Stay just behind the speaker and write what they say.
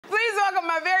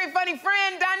my very funny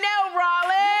friend, Donnell Rawlings.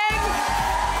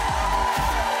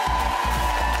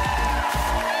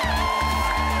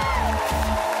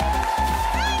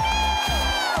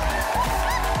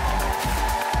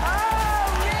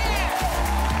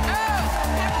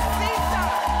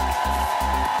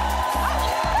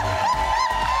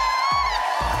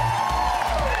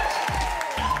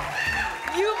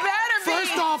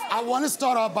 I want to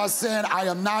start off by saying I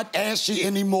am not ashy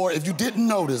anymore, if you didn't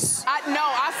notice.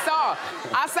 I saw,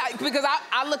 because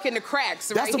I look in the cracks.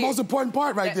 That's the most important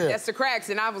part right there. That's the cracks,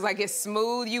 and I was like, it's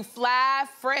smooth, you fly,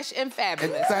 fresh, and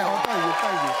fabulous. Thank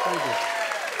you.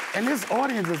 And this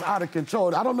audience is out of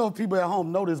control. I don't know if people at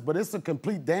home know this, but it's a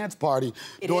complete dance party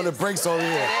during the breaks over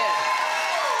here.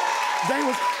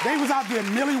 They was out there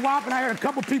milly-wopping. I heard a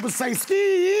couple people say,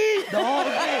 ski, the whole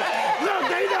thing. Look,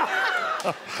 they know.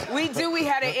 We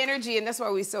had an energy, and that's why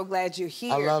we're so glad you're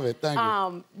here. I love it, thank you.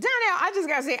 Donnell, I just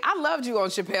gotta say, I loved you on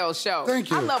Chappelle's show.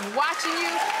 Thank you. I love watching you.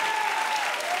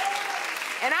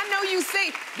 And I know you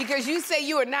say, because you say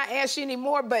you are not ashy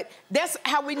anymore, but that's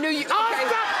how we knew you. Okay. Oh,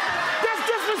 stop! That's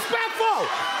disrespectful!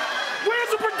 Where's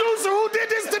the producer who did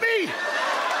this to me?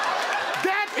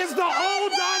 That is the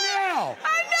old Donnell.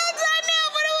 I know, Donnell,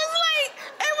 but it was like,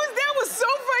 that was so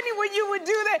funny when you would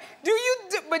do that.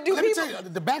 Let me tell you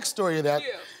the backstory of that. Yeah.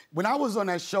 When I was on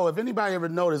that show, if anybody ever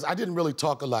noticed, I didn't really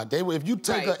talk a lot. If you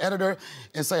take an editor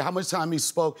and say how much time he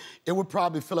spoke, it would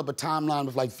probably fill up a timeline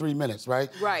of like 3 minutes, right?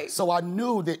 Right. So I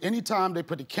knew that anytime they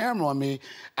put the camera on me,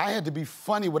 I had to be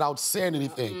funny without saying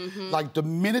anything. Like the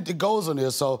minute it goes on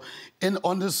there. So in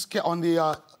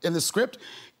the script,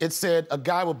 it said a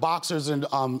guy with boxers and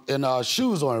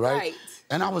shoes on, right?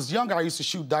 And I was younger, I used to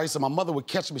shoot dice, and my mother would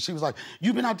catch me. She was like,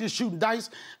 you been out there shooting dice?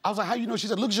 I was like, how you know? She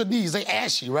said, look at your knees, they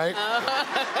ashy, right?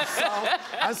 So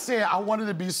I said I wanted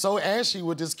to be so ashy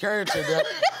with this character that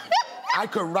I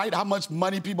could write how much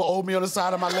money people owed me on the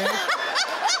side of my leg.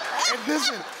 And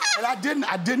listen, and I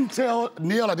didn't tell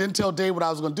Neil, I didn't tell Dave what I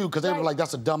was gonna do, because they were like,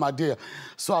 that's a dumb idea.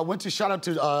 So I went to, shout out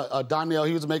to Donnell,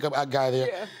 he was a makeup guy there.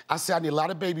 Yeah. I said, I need a lot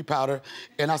of baby powder,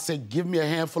 and I said, give me a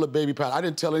handful of baby powder. I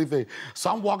didn't tell anything. So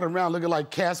I'm walking around looking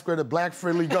like Casper, the black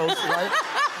friendly ghost, right?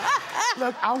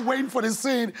 Look, I'm waiting for this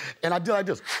scene, and I did like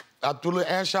this. I threw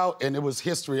the ash out, and it was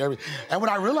history. And what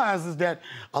I realized is that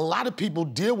a lot of people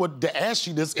deal with the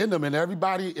ashiness in them, and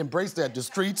everybody embraced that. The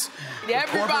streets,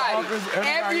 everybody.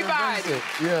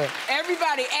 Yeah.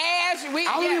 Everybody, ash. I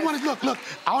don't even want to, look,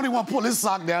 I don't even want to pull this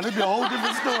sock down. It'd be a whole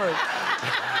different story.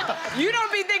 You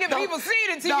don't be thinking people see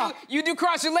it until you do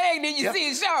cross your leg, then you see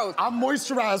it shows. I'm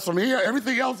moisturized from here.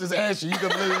 Everything else is ashy. You can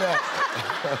believe that.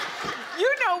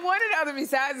 You know, one of the other,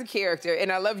 besides the character,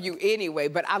 and I love you anyway,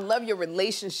 but I love your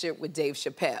relationship with Dave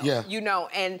Chappelle. Yeah. You know,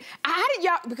 and how did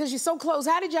y'all, because you're so close,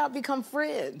 how did y'all become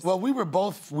friends? Well, we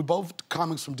both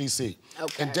comics from D.C.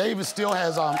 Okay. And Dave still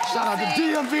has, shout out to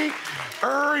DMV,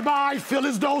 everybody feel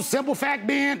as though simple fact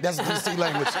being, that's D.C.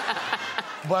 language.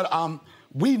 But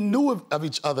we knew of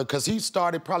each other because he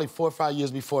started probably 4 or 5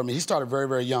 years before me. He started very,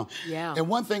 very young. Yeah. And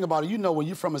one thing about it, you know, when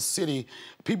you're from a city,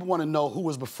 people want to know who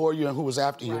was before you and who was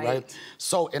after you, right?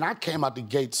 So, and I came out the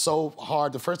gate so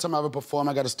hard. The first time I ever performed,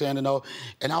 I got a standing O,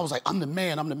 and I was like, I'm the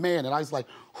man. And I was like,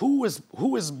 who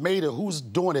has made it? Who's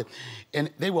doing it? And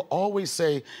they will always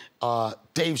say,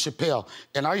 Dave Chappelle.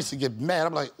 And I used to get mad.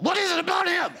 I'm like, what is it about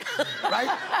him?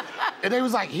 Right? And they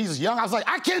was like, he's young. I was like,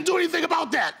 I can't do anything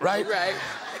about that, right? Right.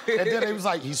 And then they was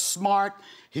like, he's smart,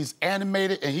 he's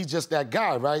animated, and he's just that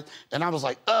guy, right? And I was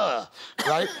like,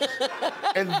 right?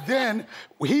 And then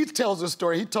he tells a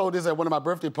story. He told this at one of my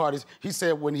birthday parties. He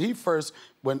said when he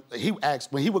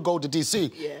would go to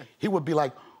D.C., he would be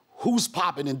like, who's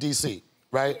popping in D.C.,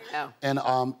 right? Yeah. And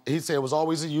he said it was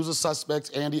always the usual suspects,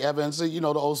 Andy Evans, you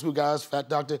know, the old school guys, Fat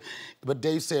Doctor. But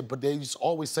Dave said, but they used to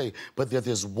always say, but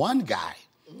there's one guy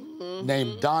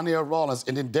named Donnell Rawlings.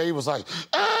 And then Dave was like,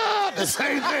 the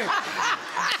same thing.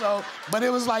 So, but it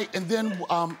was like, and then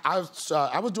I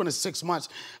was doing it 6 months.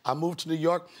 I moved to New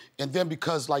York, and then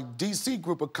because like DC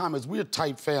group of comics, we're a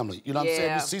tight family. You know what I'm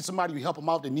saying? We see somebody, we help them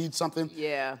out, they need something.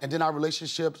 Yeah. And then our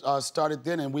relationship started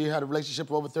then, and we had a relationship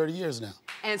for over 30 years now.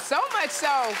 And so much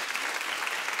so,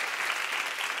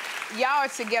 y'all are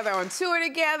together on tour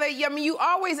together. I mean, you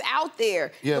always out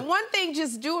there. Yeah. The one thing,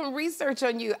 just doing research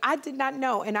on you, I did not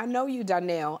know, and I know you,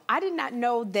 Donnell, I did not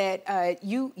know that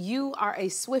you are a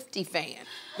Swiftie fan.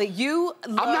 That you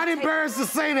love I'm not embarrassed to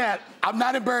say that. I'm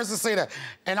not embarrassed to say that.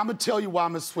 And I'm gonna tell you why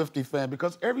I'm a Swiftie fan,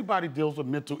 because everybody deals with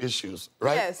mental issues,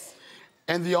 right? Yes.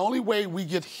 And the only way we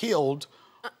get healed,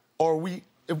 or we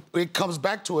it comes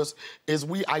back to us is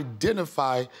we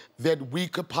identify that we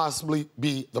could possibly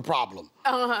be the problem.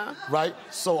 Right?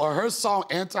 So her song,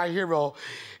 Anti-Hero,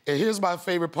 and here's my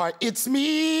favorite part. It's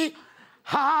me.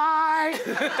 Hi.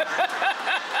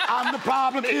 I'm the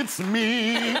problem. It's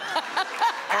me.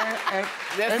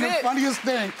 And the funniest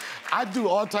thing, I do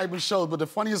all type of shows, but the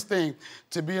funniest thing,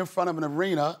 to be in front of an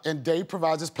arena, and Dave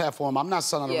provides this platform. I'm not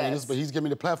selling arenas, but he's giving me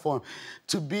the platform.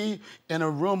 To be in a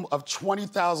room of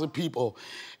 20,000 people,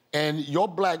 and your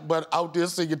black butt out there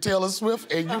singing Taylor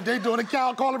Swift, and they doing a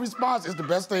call and response, it's the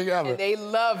best thing ever. And they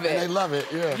love it. And they love it,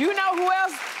 yeah. You know who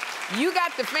else? You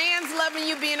got the fans loving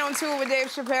you being on tour with Dave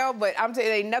Chappelle, but I'm telling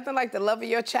you, ain't nothing like the love of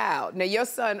your child. Now, your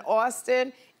son,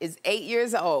 Austin, is 8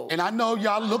 years old. And I know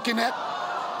y'all looking at...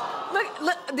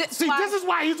 Look, this is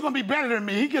why he's gonna be better than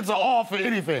me. He gets an all for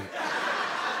anything.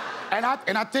 And I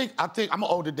think I'm an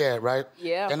older dad, right?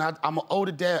 Yeah. And I'm an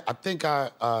older dad. I think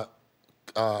I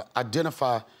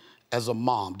identify as a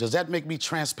mom. Does that make me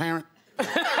transparent? I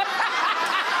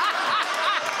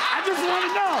just want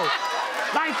to know.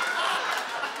 Like,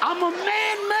 I'm a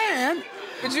man.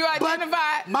 But you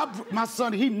identify? My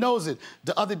son, he knows it.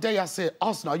 The other day I said,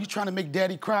 Austin, are you trying to make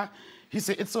daddy cry? He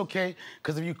said, it's okay,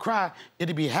 because if you cry,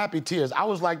 it'll be happy tears. I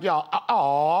was like, y'all,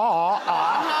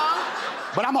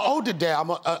 But I'm an older dad. I'm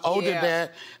an older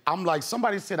dad. I'm like,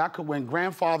 somebody said I could win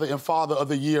grandfather and father of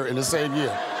the year in the same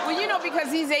year. Well, you know,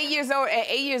 because he's 8 years old. At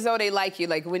 8 years old, they like you.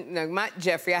 Like, when my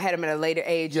Jeffrey, I had him at a later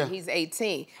age, and he's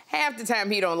 18. Half the time,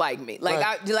 he don't like me. Like,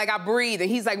 I breathe, and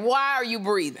he's like, why are you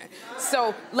breathing?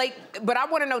 So, like, but I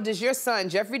want to know, does your son,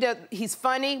 Jeffrey, he's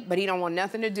funny, but he don't want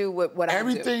nothing to do with what I do?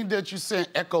 Everything that you said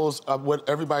echoes of what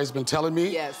everybody's been telling me.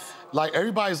 Yes. Like,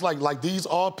 everybody's like these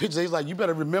all pictures, he's like, you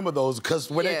better remember those, because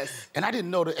when and I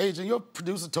didn't know the age, and your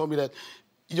producer told me that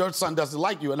your son doesn't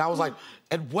like you, and I was like,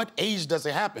 at what age does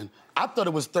it happen? I thought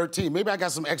it was 13. Maybe I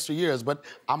got some extra years, but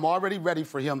I'm already ready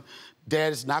for him.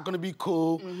 Dad, it's not gonna be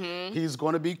cool. He's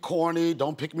gonna be corny.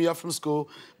 Don't pick me up from school.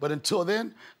 But until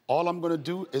then, all I'm gonna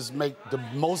do is make the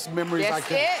most memories I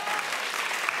can.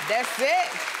 That's it.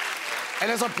 And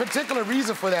there's a particular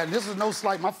reason for that, and this is no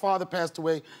slight. My father passed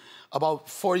away about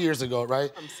 4 years ago,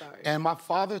 right? I'm sorry. And my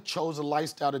father chose a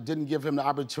lifestyle that didn't give him the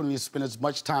opportunity to spend as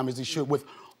much time as he should with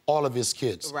all of his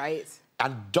kids. Right. I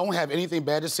don't have anything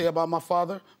bad to say about my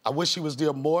father. I wish he was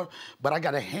there more, but I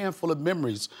got a handful of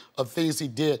memories of things he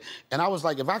did. And I was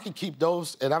like, if I could keep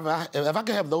those, and if I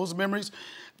could have those memories,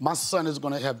 my son is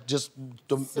gonna have just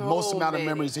the most amount of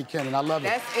memories he can, and I love it.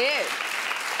 That's it.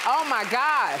 Oh my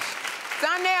gosh.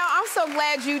 Donnell, I'm so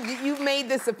glad you made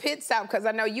this a pit stop, because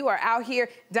I know you are out here.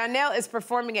 Donnell is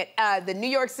performing at the New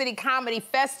York City Comedy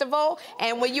Festival,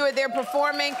 and when you were there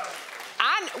performing,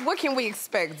 what can we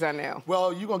expect, Donnell?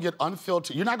 Well, you're gonna get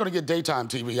unfiltered. You're not gonna get daytime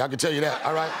TV, I can tell you that,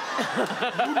 all right?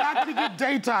 You're not gonna get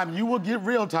daytime, you will get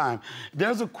real time.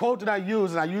 There's a quote that I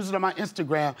use, and I use it on my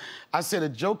Instagram. I said, a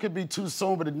joke could be too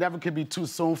soon, but it never could be too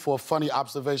soon for a funny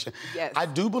observation. Yes. I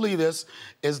do believe this,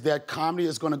 is that comedy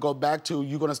is gonna go back to,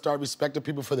 you're gonna start respecting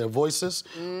people for their voices,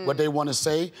 what they wanna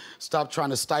say, stop trying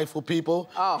to stifle people,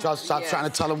 stop trying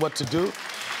to tell them what to do.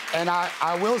 And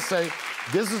I will say,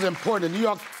 this is important. The New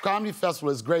York Comedy Festival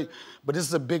is great, but this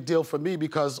is a big deal for me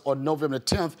because on November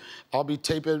 10th, I'll be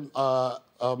taping my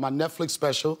Netflix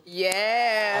special.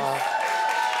 Yes.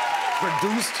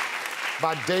 Produced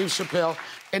by Dave Chappelle.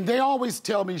 And they always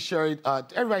tell me, Sherri,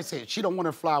 everybody says she don't want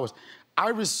her flowers. I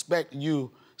respect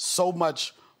you so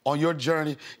much on your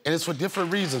journey, and it's for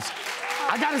different reasons.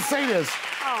 I gotta say this.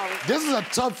 This is a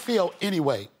tough field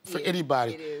anyway, for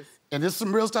anybody. It is. And there's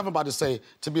some real stuff I'm about to say.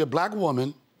 To be a black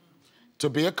woman, to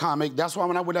be a comic, that's why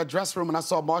when I went to that dressing room and I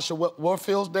saw Marsha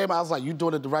Warfield's name, I was like, you're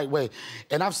doing it the right way.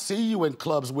 And I've seen you in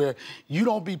clubs where you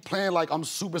don't be playing like I'm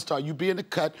superstar. You be in the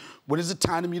cut, when is it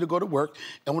time for me to go to work?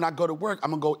 And when I go to work,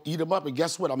 I'm gonna go eat them up, and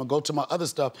guess what? I'm gonna go to my other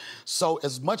stuff. So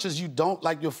as much as you don't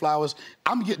like your flowers,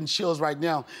 I'm getting chills right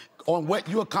now on what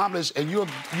you accomplished, and you're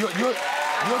the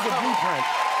blueprint.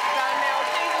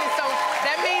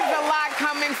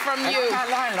 Coming from you. I'm not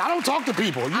lying. I don't talk to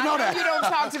people. You know that. You don't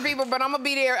talk to people, but I'm gonna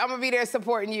be there. I'm gonna be there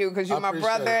supporting you because you're my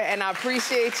brother, and I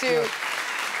appreciate you. Yeah.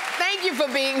 Thank you for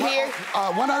being here.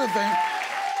 One other thing,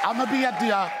 I'm gonna be at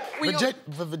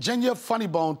the Virginia Funny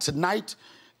Bone tonight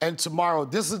and tomorrow.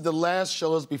 This is the last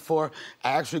shows before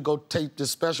I actually go tape this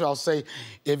special. I'll say,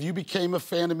 if you became a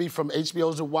fan of me from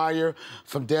HBO's The Wire,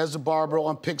 from Des the Barber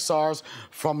on Pixar's,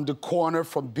 from The Corner,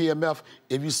 from BMF,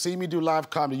 if you see me do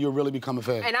live comedy, you'll really become a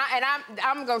fan. And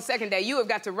I'm gonna second that. You have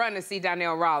got to run to see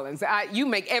Donnell Rawlings. You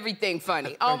make everything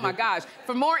funny. Oh my gosh.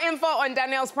 For more info on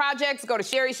Donnell's projects, go to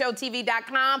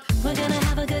SherriShowTV.com. We're gonna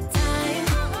have a good time.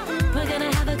 We're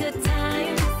gonna have a good time.